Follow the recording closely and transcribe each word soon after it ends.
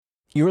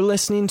You're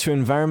listening to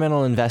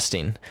Environmental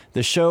Investing,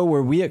 the show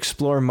where we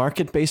explore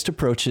market-based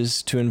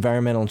approaches to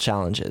environmental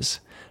challenges.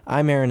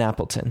 I'm Aaron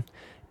Appleton,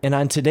 and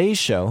on today's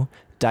show,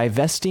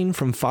 divesting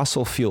from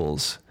fossil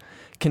fuels.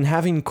 Can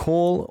having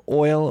coal,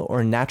 oil,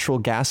 or natural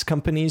gas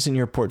companies in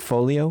your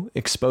portfolio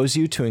expose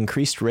you to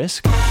increased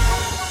risk?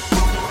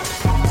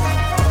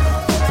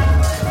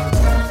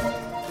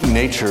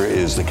 Nature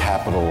is the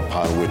capital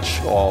upon which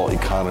all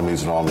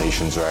economies and all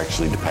nations are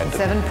actually dependent.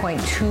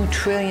 $7.2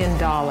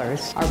 trillion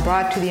are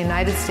brought to the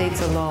United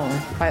States alone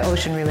by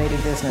ocean-related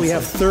businesses. We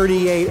have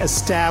 38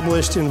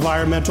 established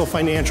environmental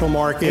financial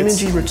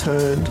markets. Energy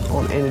returned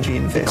on energy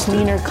invested. The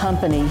cleaner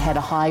company had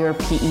a higher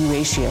PE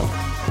ratio.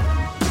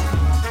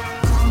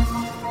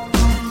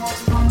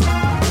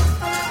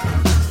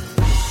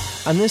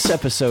 On this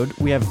episode,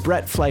 we have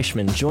Brett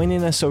Fleischman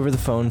joining us over the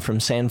phone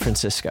from San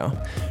Francisco.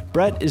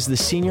 Brett is the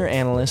senior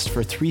analyst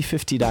for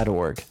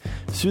 350.org.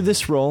 Through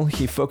this role,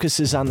 he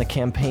focuses on the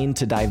campaign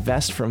to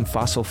divest from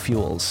fossil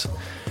fuels.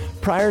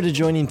 Prior to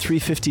joining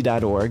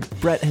 350.org,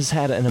 Brett has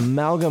had an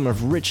amalgam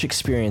of rich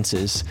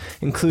experiences,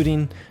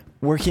 including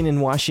working in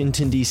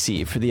Washington,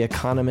 D.C. for the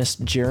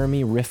economist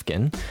Jeremy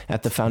Rifkin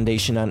at the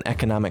Foundation on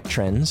Economic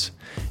Trends,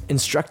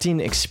 instructing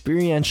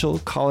experiential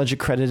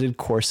college-accredited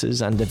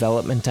courses on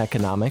development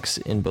economics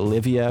in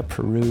Bolivia,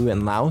 Peru,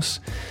 and Laos,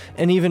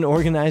 and even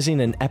organizing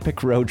an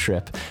epic road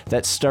trip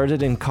that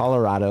started in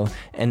Colorado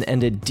and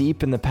ended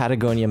deep in the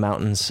Patagonia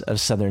Mountains of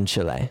southern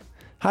Chile.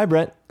 Hi,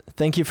 Brett.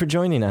 Thank you for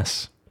joining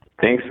us.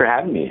 Thanks for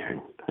having me.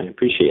 I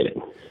appreciate it.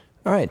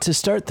 All right, to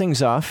start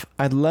things off,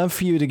 I'd love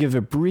for you to give a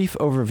brief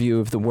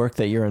overview of the work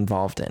that you're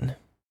involved in.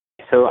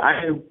 So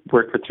I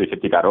work for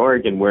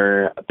 350.org, and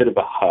we're a bit of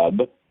a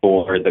hub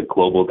for the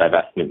global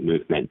divestment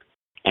movement.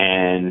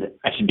 And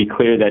I should be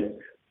clear that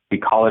we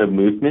call it a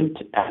movement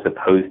as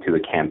opposed to a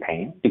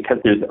campaign because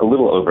there's a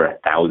little over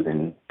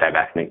 1,000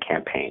 divestment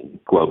campaigns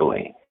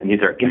globally. And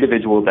these are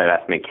individual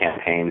divestment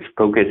campaigns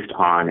focused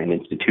on an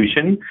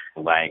institution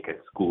like a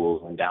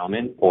school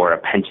endowment or a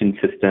pension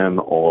system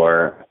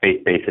or a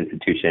faith-based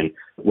institution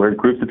where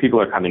groups of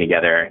people are coming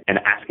together and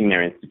asking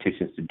their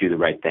institutions to do the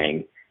right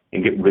thing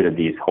and get rid of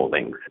these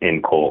holdings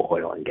in coal,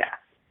 oil, and gas.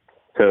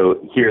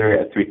 So here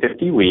at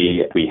 350,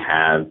 we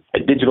have a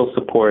digital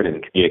support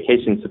and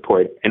communication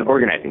support and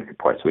organizing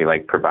support. So we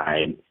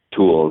provide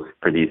tools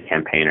for these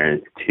campaigners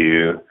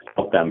to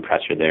help them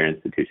pressure their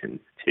institutions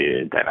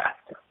to divest.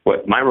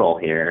 What my role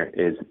here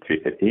is at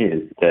 350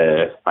 is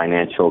the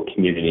financial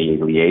community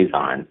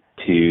liaison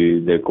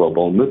to the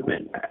global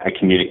movement. I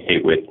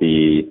communicate with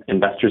the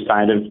investor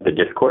side of the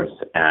discourse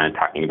and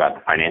talking about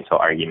the financial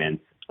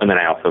arguments. And then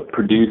I also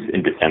produce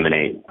and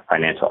disseminate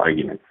financial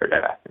arguments for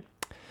divestment.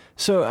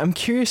 So I'm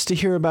curious to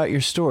hear about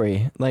your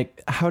story.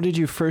 How did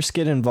you first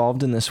get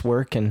involved in this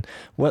work and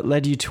what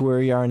led you to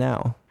where you are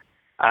now?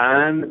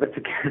 That's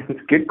a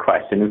good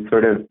question. I've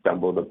sort of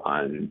stumbled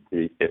upon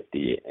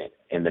 350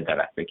 in the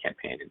divestment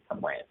campaign in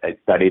some ways. I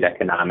studied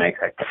economics.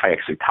 I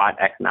actually taught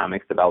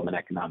economics, development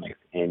economics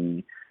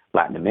in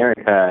Latin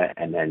America,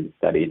 and then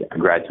studied a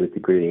graduate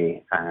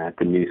degree at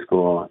the New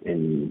School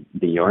in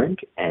New York.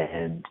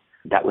 And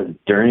that was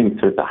during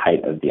sort of the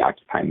height of the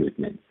Occupy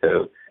movement.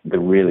 So the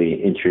really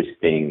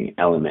interesting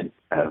elements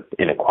of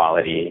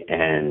inequality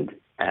and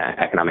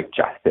economic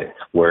justice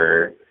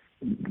were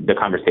the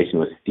conversation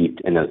was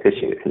steeped in those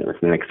issues. And it was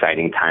an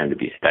exciting time to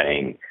be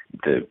studying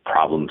the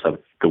problems of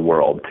the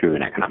world through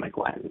an economic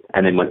lens.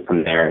 And then went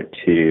from there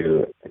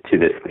to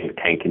this think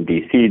tank in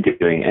D.C.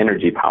 doing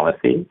energy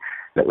policy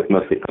that was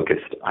mostly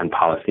focused on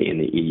policy in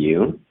the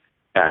EU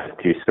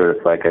through sort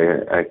of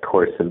a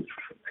course of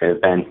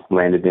events,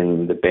 landed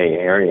in the Bay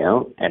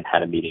Area and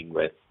had a meeting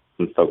with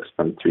some folks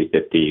from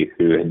 350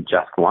 who had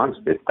just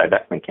launched this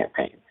divestment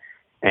campaign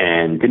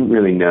and didn't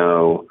really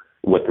know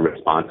what the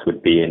response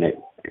would be. And it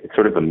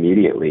sort of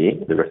immediately,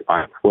 the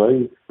response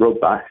was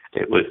robust.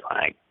 It was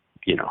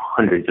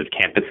hundreds of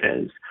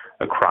campuses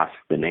across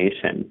the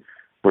nation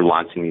were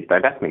launching these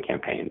divestment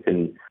campaigns.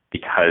 And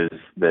because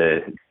the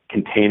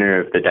container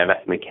of the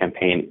divestment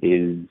campaign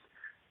is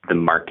the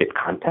market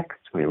context,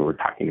 we're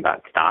talking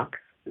about stocks,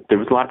 there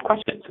was a lot of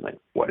questions like,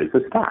 what is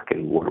a stock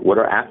and what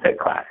are asset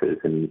classes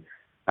and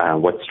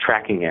what's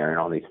tracking error and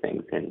all these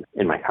things. And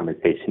in my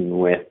conversation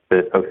with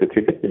the folks at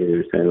 350, they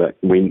were saying that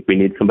we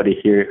need somebody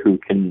here who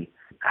can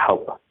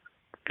help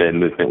the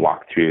movement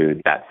walk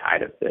through that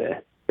side of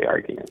the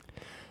argument.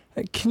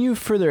 Can you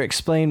further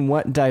explain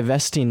what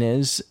divesting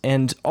is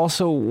and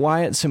also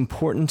why it's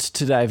important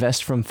to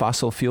divest from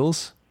fossil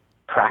fuels?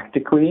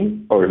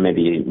 Practically, or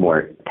maybe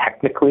more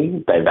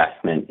technically,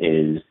 divestment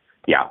is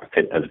the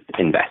opposite of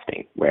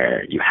investing,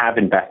 where you have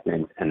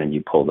investments and then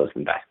you pull those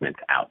investments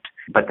out.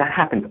 But that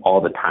happens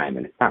all the time,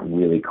 and it's not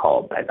really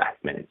called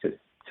divestment. It's just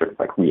sort of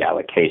like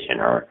reallocation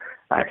or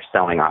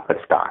selling off a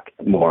stock.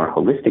 More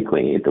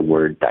holistically, the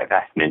word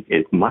divestment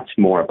is much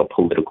more of a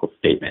political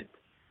statement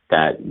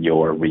that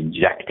you're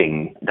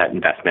rejecting that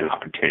investment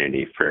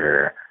opportunity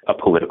for a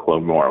political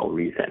or moral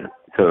reason.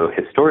 So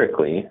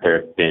historically,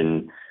 there have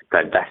been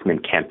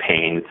divestment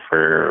campaigns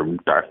for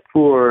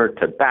Darfur,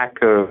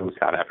 tobacco,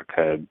 South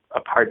Africa,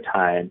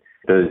 apartheid,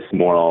 those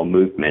moral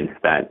movements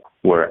that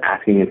were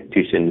asking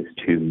institutions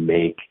to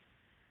make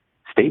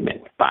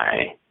statements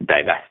by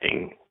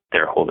divesting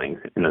their holdings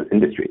in those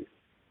industries.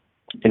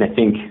 And I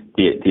think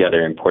the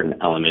other important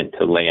element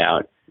to lay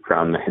out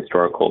from a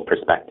historical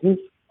perspective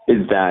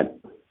is that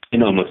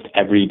in almost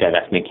every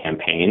divestment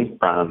campaign,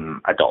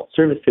 from adult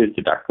services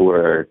to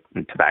Darfur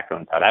and tobacco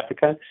in South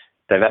Africa,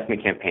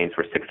 divestment campaigns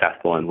were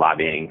successful in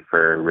lobbying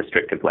for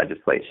restrictive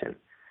legislation.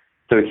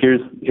 So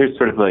here's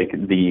sort of like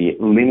the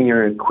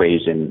linear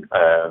equation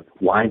of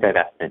why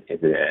divestment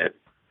is a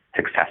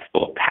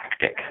successful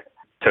tactic.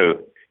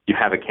 So you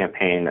have a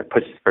campaign that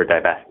pushes for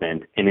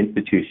divestment in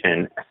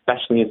institutions,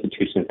 especially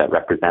institutions that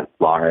represent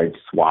large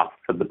swaths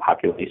of the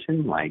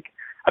population, like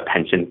a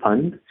pension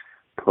fund,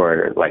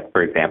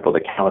 for example, the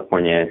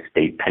California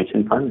State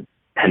Pension Fund,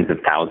 tens of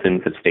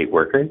thousands of state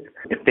workers.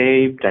 If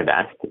they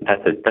divest,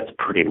 that's a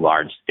pretty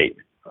large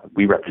statement.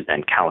 We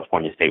represent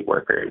California state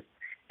workers,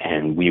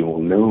 and we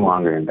will no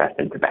longer invest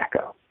in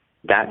tobacco.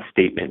 That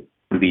statement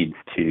leads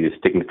to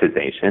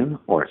stigmatization,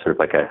 or sort of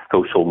like a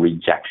social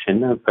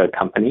rejection of a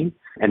company.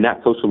 And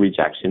that social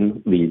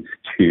rejection leads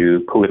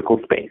to political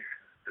space.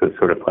 So it's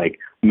sort of like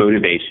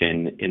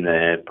motivation in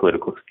the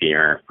political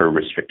sphere for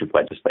restrictive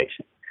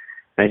legislation.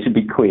 And I should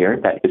be clear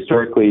that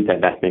historically,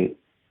 divestment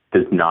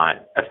does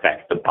not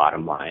affect the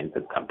bottom lines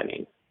of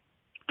companies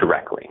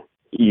directly.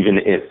 Even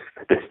if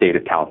the state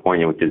of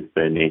California, which is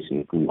the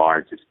nation's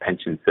largest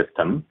pension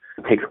system,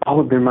 takes all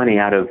of their money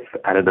out of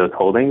those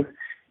holdings,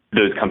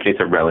 those companies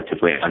are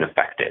relatively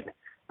unaffected.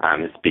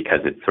 It's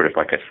because it's sort of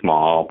like a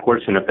small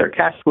portion of their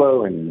cash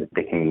flow, and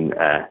they can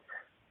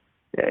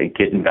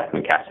get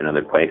investment cash in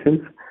other places.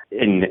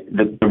 And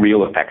the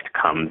real effect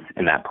comes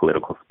in that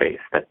political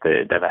space that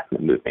the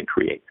divestment movement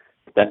creates.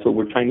 That's what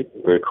we're trying to do.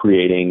 We're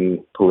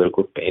creating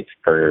political space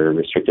for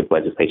restrictive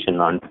legislation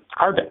on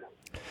carbon.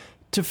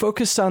 To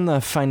focus on the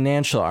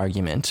financial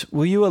argument,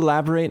 will you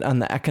elaborate on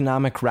the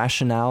economic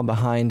rationale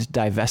behind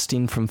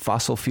divesting from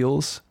fossil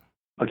fuels?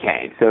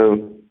 Okay, so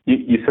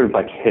you sort of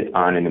like hit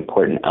on an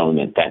important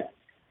element, that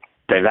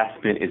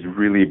divestment is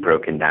really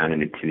broken down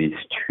into these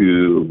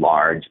two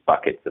large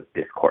buckets of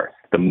discourse,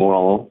 the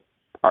moral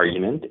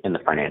argument and the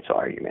financial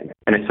argument.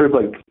 And I sort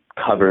of like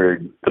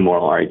covered the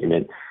moral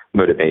argument,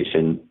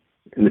 motivation,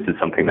 and this is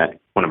something that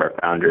one of our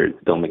founders,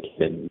 Bill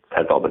McKibben,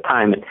 says all the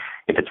time.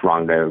 If it's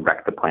wrong to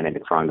wreck the planet,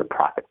 it's wrong to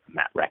profit from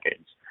that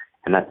wreckage.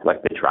 And that's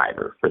like the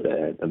driver for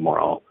the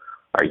moral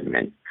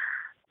argument.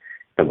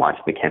 The launch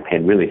of the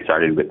campaign really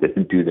started with this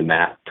Do the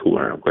Math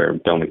tour, where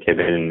Bill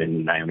McKibben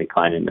and Naomi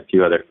Klein and a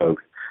few other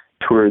folks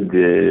toured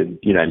the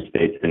United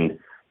States and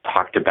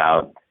talked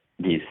about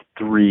these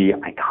three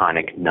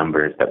iconic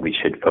numbers that we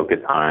should focus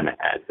on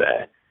as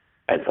a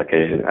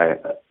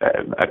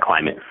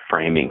climate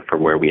framing for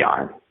where we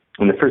are.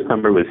 And the first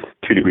number was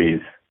 2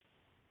 degrees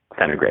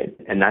centigrade,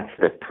 and that's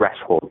the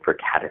threshold for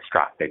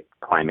catastrophic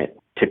climate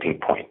tipping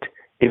point.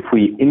 If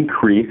we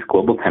increase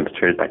global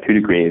temperatures by 2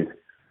 degrees,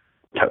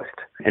 toast.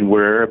 And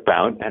we're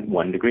about at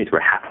 1 degree.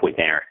 We're halfway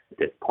there at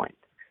this point.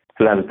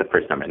 So that was the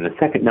first number. And the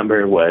second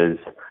number was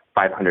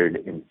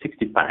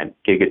 565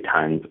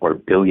 gigatons or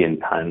billion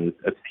tons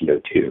of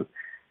CO2.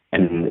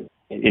 And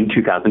in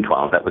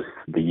 2012, that was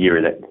the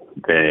year that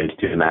the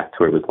Do the Math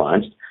tour was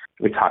launched,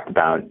 we talked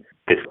about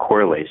this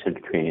correlation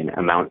between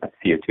amount of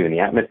CO2 in the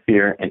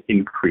atmosphere and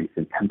increase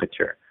in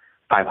temperature.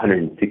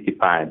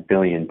 565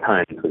 billion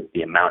tons was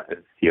the amount of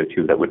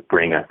CO2 that would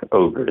bring us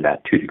over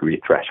that 2 degree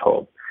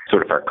threshold,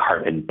 sort of our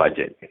carbon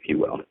budget, if you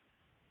will.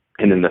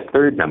 And then the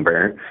third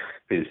number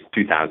is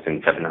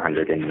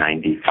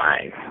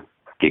 2,795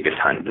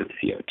 gigatons of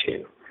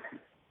CO2.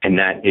 And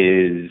that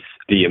is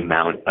the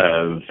amount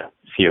of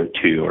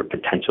CO2 or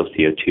potential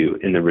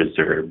CO2 in the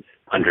reserves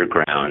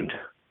underground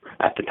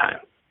at the time.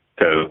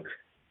 So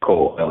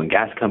coal, oil, and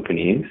gas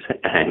companies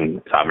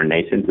and sovereign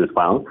nations as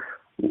well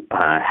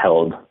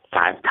held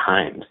 5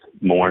 times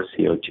more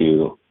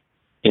CO2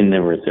 in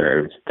the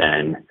reserves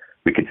than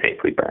we could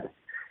safely burn.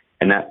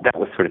 And that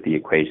was sort of the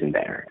equation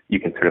there. You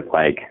can sort of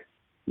like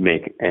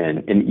make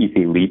an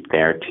easy leap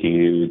there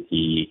to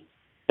the,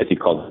 as you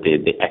call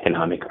it, the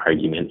economic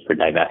argument for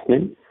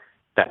divestment.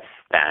 That's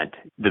that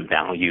the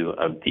value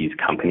of these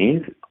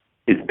companies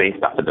is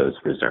based off of those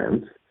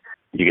reserves.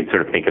 You can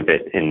sort of think of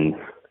it in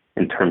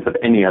terms of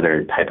any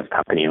other type of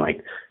company,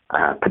 like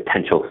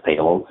potential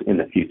sales in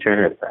the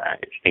future. If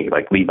you think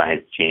like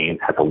Levi's Jeans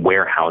has a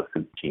warehouse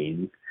of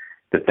jeans,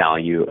 the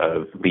value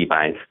of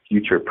Levi's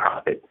future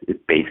profits is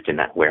based in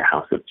that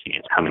warehouse of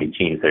jeans, how many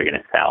jeans they're going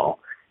to sell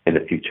in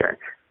the future.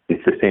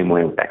 It's the same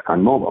way with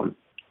ExxonMobil.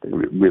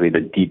 Really,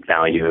 the deep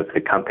value of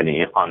the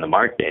company on the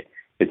market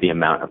is the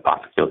amount of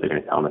fossil fuels they're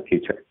going to sell in the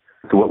future.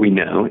 So what we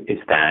know is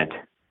that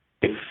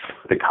if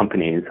the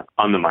companies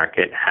on the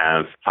market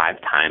have 5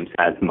 times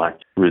as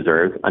much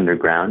reserves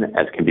underground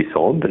as can be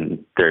sold,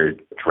 then they're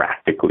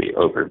drastically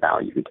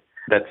overvalued.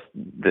 That's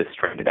the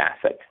stranded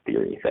assets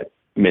theory, that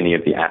many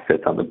of the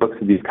assets on the books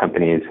of these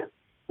companies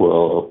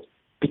will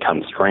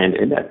become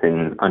stranded, as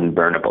in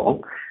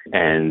unburnable,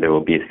 and there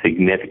will be a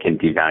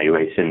significant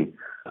devaluation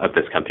of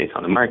those companies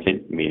on the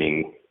market,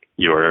 meaning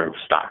your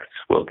stocks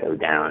will go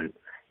down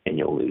and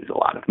you'll lose a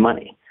lot of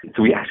money.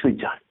 So we actually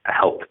just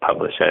helped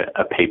publish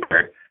a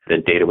paper. The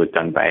data was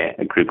done by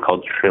a group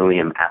called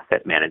Trillium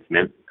Asset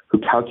Management, who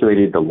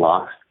calculated the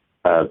loss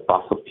of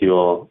fossil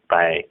fuel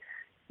by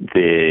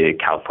the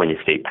California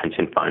state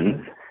pension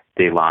funds.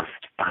 They lost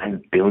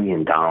 $5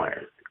 billion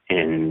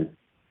in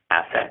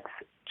assets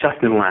just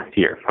in the last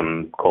year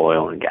from coal,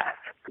 oil, and gas.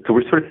 So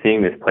we're sort of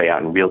seeing this play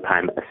out in real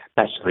time,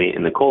 especially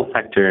in the coal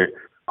sector.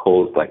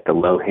 Coal is like the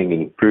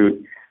low-hanging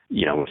fruit.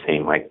 We're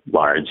seeing like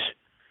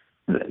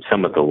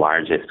some of the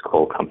largest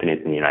coal companies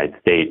in the United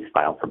States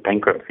file for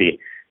bankruptcy.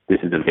 This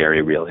is a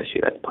very real issue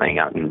that's playing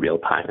out in real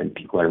time, and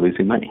people are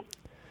losing money.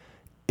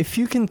 If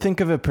you can think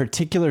of a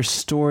particular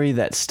story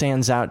that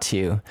stands out to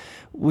you,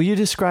 will you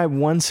describe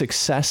one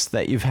success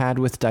that you've had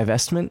with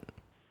divestment?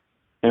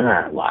 There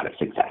are a lot of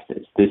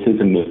successes. This is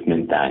a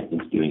movement that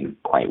is doing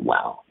quite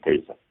well.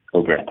 There's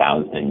over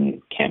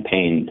 1,000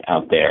 campaigns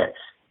out there,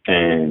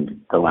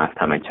 and the last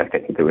time I checked, I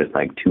think there was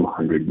like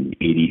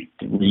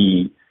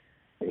 283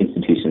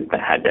 institutions that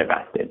had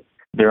divested.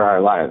 There are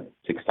a lot of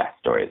success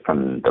stories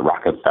from the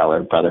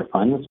Rockefeller brother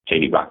funds.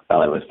 J.D.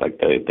 Rockefeller was like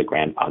the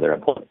grandfather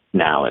of what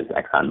now is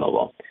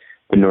ExxonMobil.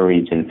 The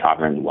Norwegian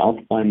Sovereign Wealth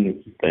Fund is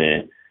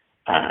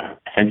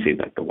essentially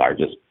like the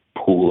largest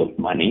pool of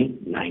money,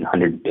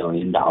 $900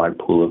 billion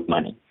pool of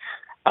money.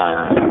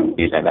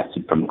 They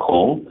divested from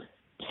coal.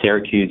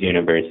 Syracuse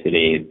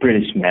University,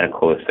 British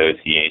Medical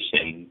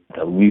Association,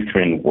 the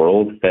Lutheran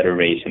World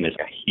Federation. There's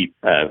a heap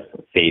of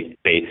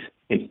faith-based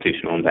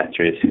institutional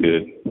investors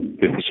who've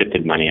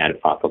shifted money out of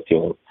fossil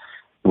fuels.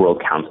 The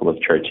World Council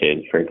of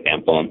Churches, for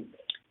example.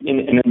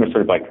 And then we're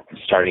sort of like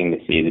starting to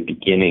see the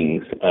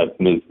beginnings of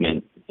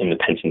movement in the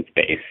pension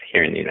space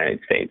here in the United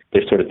States.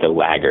 They're sort of the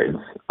laggards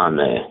on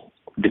the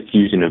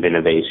diffusion of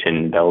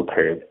innovation bell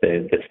curve.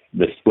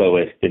 The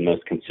slowest and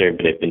most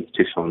conservative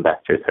institutional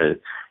investors are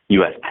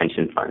U.S.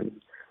 pension funds.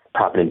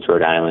 Providence,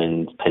 Rhode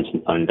Island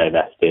pension fund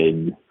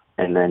divested,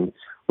 and then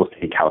we'll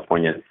see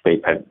California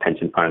state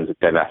pension funds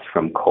divest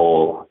from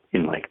coal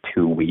in like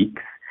 2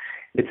 weeks.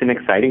 It's an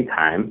exciting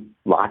time.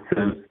 Lots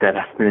of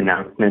divestment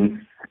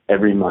announcements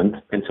every month,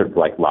 and sort of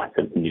like lots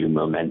of new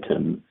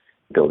momentum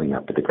building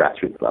up at the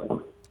grassroots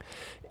level.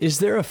 Is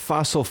there a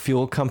fossil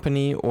fuel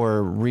company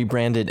or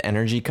rebranded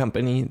energy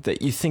company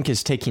that you think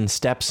is taking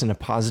steps in a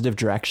positive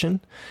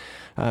direction?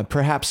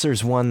 Perhaps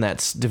there's one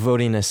that's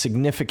devoting a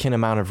significant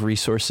amount of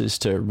resources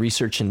to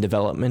research and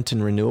development in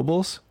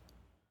renewables?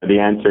 The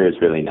answer is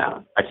really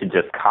no. I should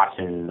just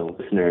caution the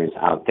listeners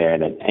out there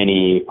that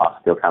any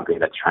fossil fuel company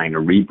that's trying to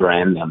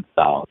rebrand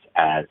themselves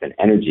as an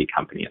energy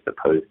company as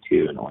opposed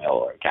to an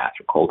oil or gas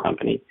or coal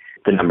company,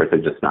 the numbers are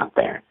just not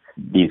there.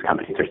 These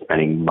companies are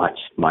spending much,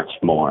 much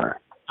more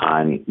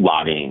on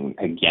lobbying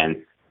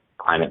against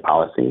climate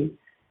policy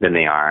than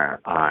they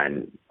are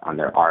on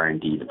their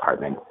R&D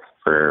departments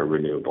for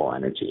renewable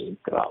energy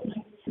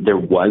development. There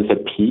was a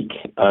peak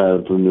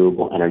of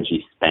renewable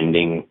energy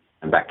spending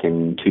back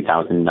in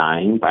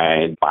 2009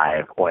 by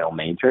 5 oil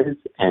majors,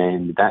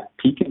 and that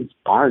peak is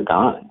far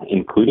gone,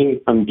 including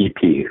from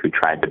BP, who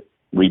tried to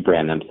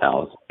rebrand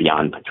themselves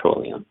Beyond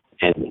Petroleum.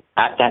 And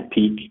at that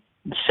peak,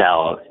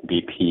 Shell,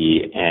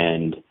 BP,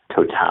 and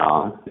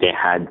Total, they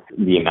had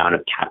the amount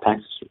of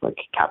CapEx, like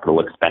capital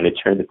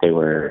expenditure that they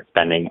were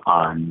spending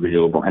on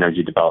renewable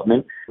energy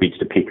development,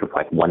 reached a peak of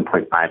like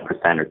 1.5%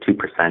 or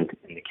 2%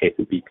 in the case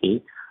of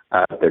BP,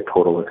 their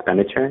total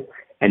expenditure.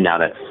 And now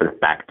that's sort of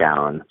back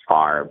down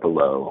far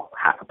below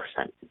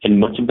 0.5%. And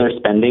much of their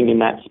spending in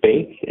that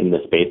space, in the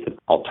space of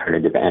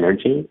alternative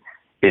energy,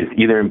 is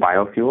either in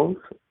biofuels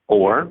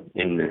or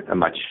in a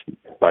much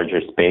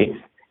larger space.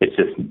 It's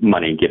just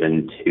money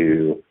given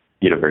to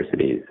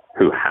universities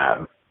who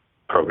have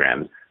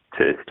programs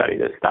to study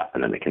this stuff,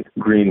 and then they can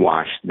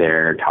greenwash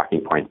their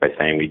talking points by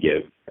saying we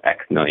give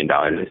X million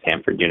dollars to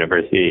Stanford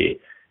University,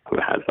 who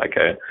has like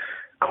a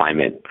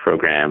climate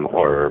program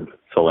or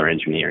solar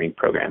engineering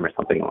program or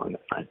something along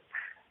those lines.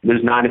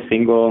 There's not a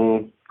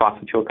single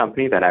fossil fuel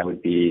company that I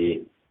would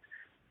be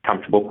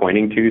comfortable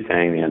pointing to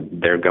saying that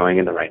they're going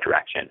in the right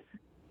direction.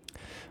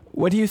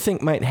 What do you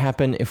think might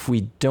happen if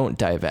we don't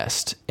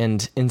divest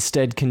and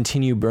instead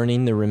continue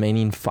burning the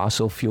remaining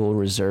fossil fuel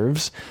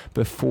reserves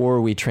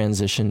before we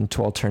transition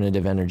to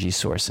alternative energy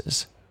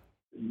sources?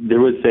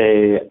 There was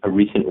a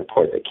recent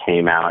report that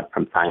came out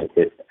from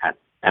scientists at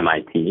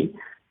MIT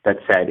that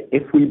said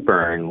if we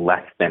burn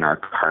less than our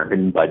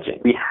carbon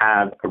budget, we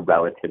have a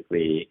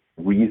relatively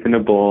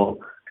reasonable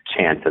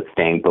chance of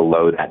staying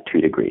below that 2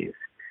 degrees.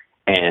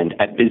 And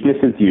at business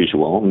as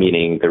usual,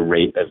 meaning the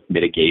rate of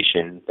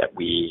mitigation that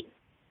we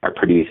are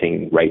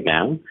producing right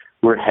now,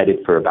 we're headed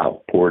for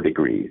about 4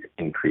 degrees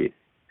increase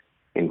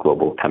in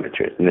global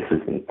temperatures, and this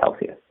is in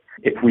Celsius.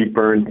 If we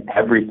burned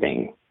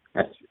everything,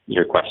 as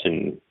your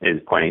question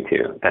is pointing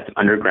to, that's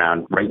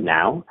underground right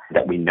now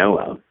that we know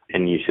of,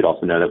 and you should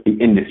also know that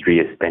the industry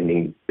is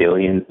spending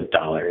billions of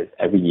dollars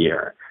every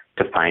year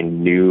to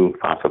find new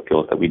fossil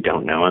fuels that we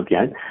don't know of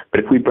yet. But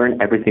if we burn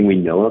everything we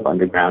know of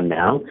underground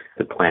now,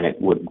 the planet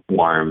would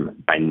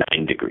warm by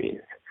 9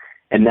 degrees.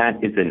 And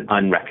that is an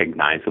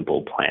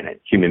unrecognizable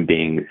planet. Human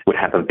beings would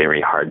have a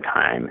very hard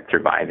time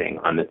surviving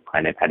on this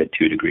planet at a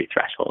 2-degree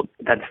threshold.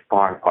 That's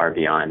far, far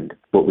beyond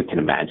what we can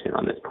imagine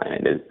on this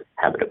planet is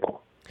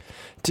habitable.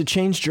 To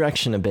change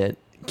direction a bit,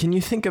 can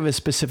you think of a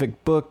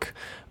specific book,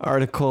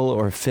 article,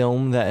 or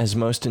film that has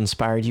most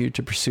inspired you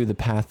to pursue the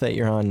path that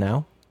you're on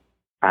now?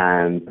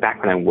 Back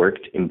when I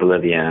worked in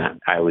Bolivia,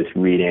 I was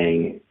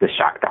reading The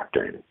Shock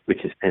Doctrine,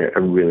 which is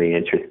a really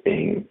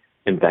interesting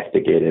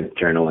investigative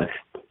journalist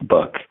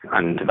book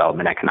on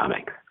development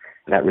economics.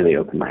 That really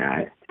opened my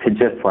eyes to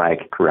just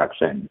like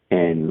corruption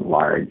in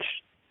large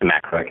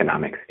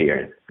macroeconomic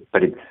spheres.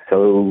 But it's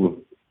so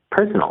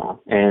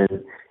personal.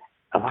 And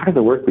a lot of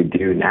the work we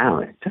do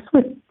now is just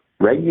with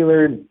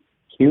regular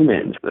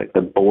humans, like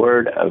the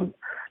board of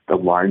the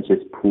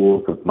largest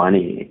pools of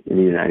money in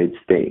the United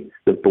States,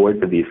 the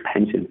boards of these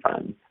pension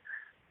funds,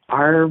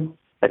 are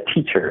a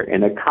teacher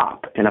and a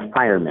cop and a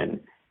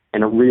fireman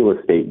and a real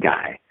estate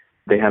guy.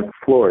 They have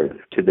floors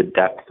to the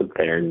depths of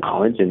their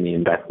knowledge in the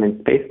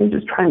investment space and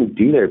just trying to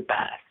do their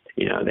best.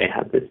 You know, they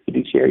have this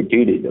fiduciary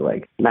duty to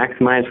like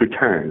maximize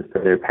returns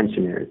for their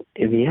pensioners.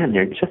 In the end,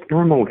 they're just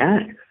normal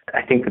guys.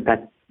 I think that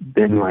that's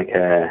been like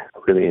a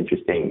really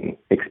interesting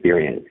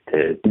experience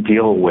to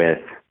deal with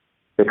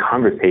the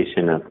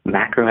conversation of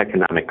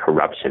macroeconomic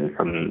corruption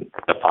from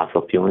the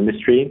fossil fuel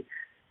industry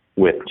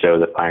with Joe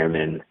the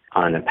fireman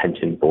on a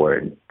pension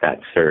board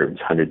that serves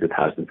hundreds of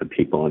thousands of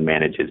people and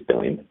manages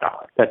billions of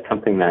dollars. That's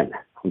something that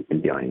we've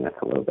been dealing with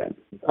a little bit.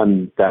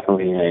 I'm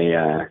definitely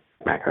a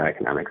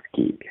macroeconomics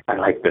geek. I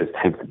like those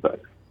types of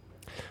books.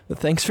 Well,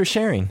 thanks for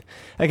sharing.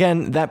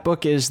 Again, that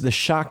book is The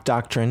Shock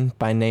Doctrine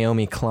by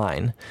Naomi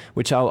Klein,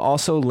 which I'll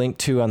also link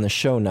to on the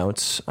show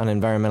notes on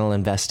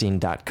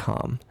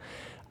environmentalinvesting.com.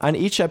 On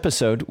each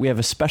episode, we have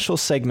a special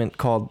segment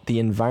called the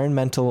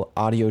Environmental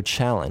Audio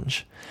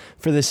Challenge.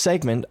 For this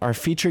segment, our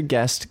featured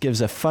guest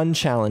gives a fun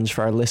challenge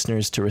for our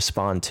listeners to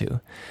respond to.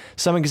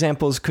 Some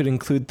examples could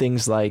include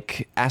things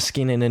like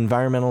asking an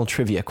environmental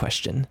trivia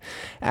question,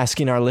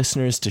 asking our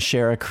listeners to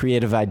share a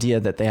creative idea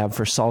that they have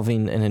for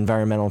solving an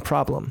environmental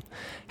problem,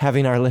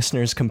 having our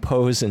listeners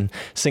compose and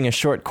sing a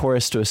short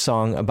chorus to a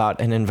song about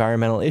an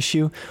environmental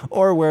issue,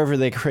 or wherever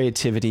their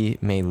creativity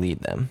may lead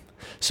them.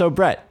 So,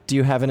 Brett, do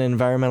you have an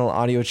environmental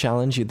audio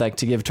challenge you'd like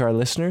to give to our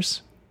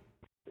listeners?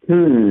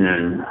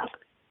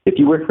 If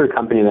you work for a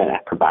company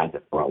that provides a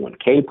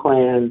 401k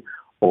plan,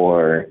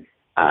 or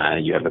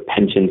you have a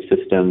pension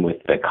system with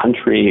the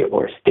country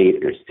or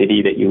state or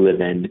city that you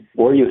live in,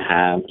 or you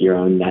have your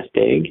own nest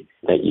egg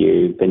that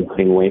you've been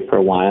putting away for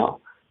a while,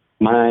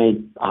 my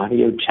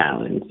audio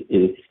challenge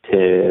is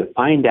to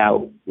find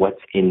out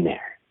what's in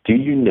there. Do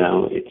you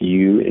know if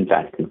you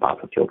invest in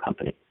fossil fuel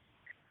companies?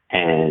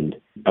 And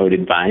I would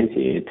advise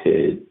you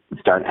to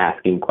start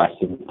asking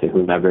questions to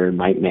whomever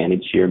might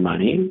manage your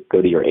money.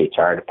 Go to your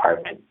HR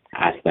department,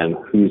 ask them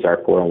who's our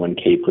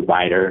 401k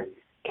provider,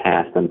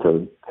 ask them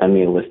to send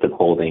me a list of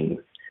holdings,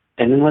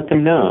 and then let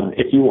them know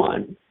if you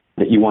want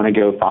that you want to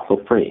go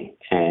fossil free,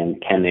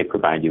 and can they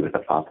provide you with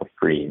a fossil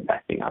free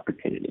investing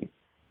opportunity.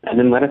 And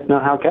then let us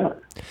know how it goes.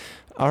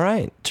 All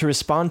right. To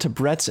respond to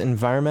Brett's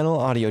environmental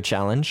audio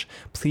challenge,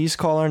 please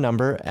call our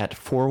number at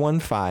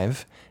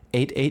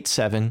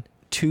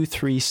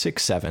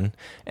 415-887-2367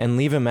 and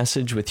leave a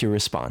message with your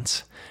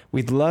response.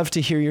 We'd love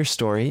to hear your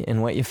story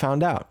and what you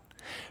found out.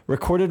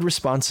 Recorded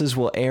responses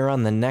will air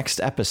on the next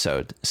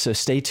episode, so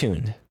stay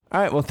tuned. All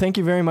right, well, thank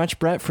you very much,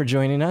 Brett, for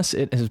joining us.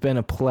 It has been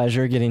a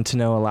pleasure getting to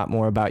know a lot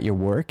more about your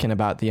work and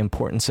about the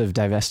importance of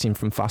divesting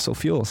from fossil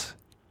fuels.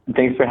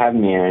 Thanks for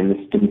having me, Aaron. This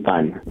has been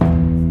fun.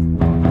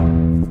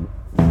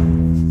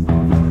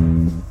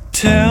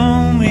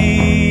 Tell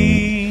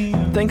me.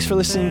 Thanks for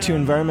listening to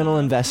Environmental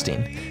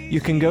Investing. You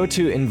can go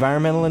to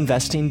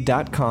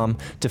environmentalinvesting.com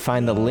to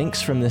find the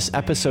links from this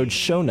episode's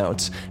show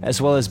notes,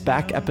 as well as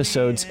back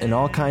episodes and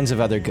all kinds of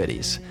other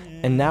goodies.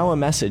 And now a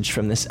message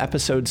from this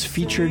episode's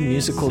featured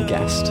musical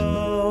guest.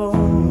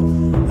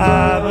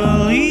 I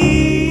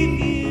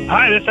believe.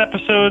 Hi, this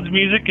episode's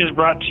music is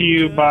brought to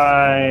you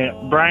by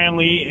Brian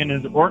Lee and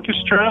his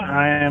orchestra.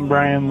 I am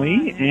Brian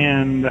Lee,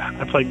 and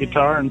I play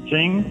guitar and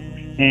sing,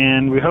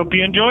 and we hope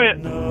you enjoy it.